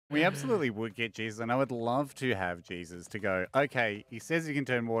We absolutely would get Jesus, and I would love to have Jesus to go, okay, he says he can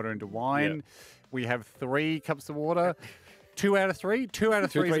turn water into wine. Yeah. We have 3 cups of water. 2 out of 3? 2 out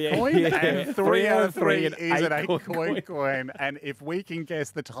of 3 is a yeah. coin, Yeah. and 3 out of 3 an is an 8 coin. coin. And if we can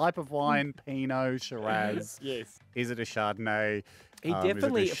guess the type of wine, Pinot, Shiraz, Yes. is it a Chardonnay? He Is it a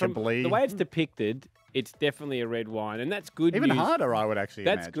definitely, from Chablis? the way it's depicted, it's definitely a red wine, and that's good Even news. harder, I would actually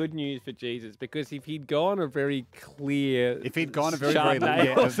That's imagine. good news for Jesus, because if he'd gone a very clear, If he'd gone a very,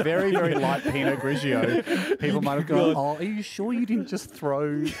 Chardonnay or very light Pinot Grigio, people might have gone, oh, are you sure you didn't just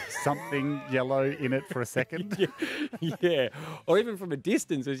throw something yellow in it for a second? yeah, or even from a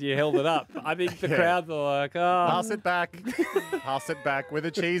distance as you held it up, I think the Yeah. crowds are like, oh, Pass it back. Pass it back with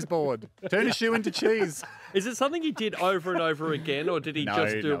a cheese board. Turn a shoe into cheese. Is it something he did over and over again, or did he No,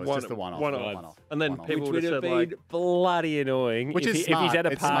 just do no, it's just the one-off. one-off? And then One-off. people which would would have have said, been bloody annoying. Which if is if he's smart. at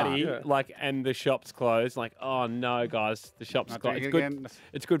a It's party, smart. like, and the shop's closed, like, oh no, guys, the shop's Not closed. doing It's it good. again.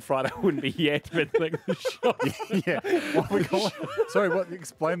 It's Good Friday, wouldn't be yet, but like the shop. Yeah. What we call it? Sorry, what?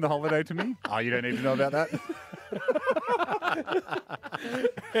 Explain the holiday to me. Oh, you don't need to know about that.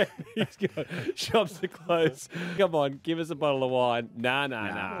 He's going, shops are closed. Come on, give us a bottle of wine. Nah.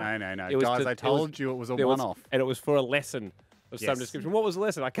 No. It was Guys, to- I it told you it was a there was- one-off. and it was for a lesson of some Yes. description. What was the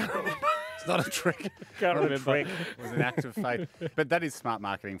lesson? I can't remember. It's not a trick. Can't Not a remember. trick. It was an act of faith. But that is smart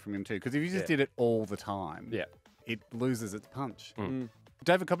marketing from him too, because if you just Yeah. did it all the time, Yeah. it loses its punch. Mm.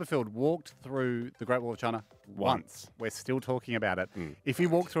 David Copperfield walked through the Great Wall of China once. We're still talking about it. If he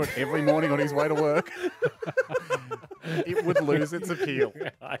walked through it every morning on his way to work, it would lose its appeal.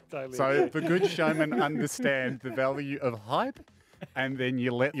 I totally So agree. the good showmen understand the value of hype, and then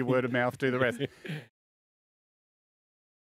you let your word of mouth do the rest.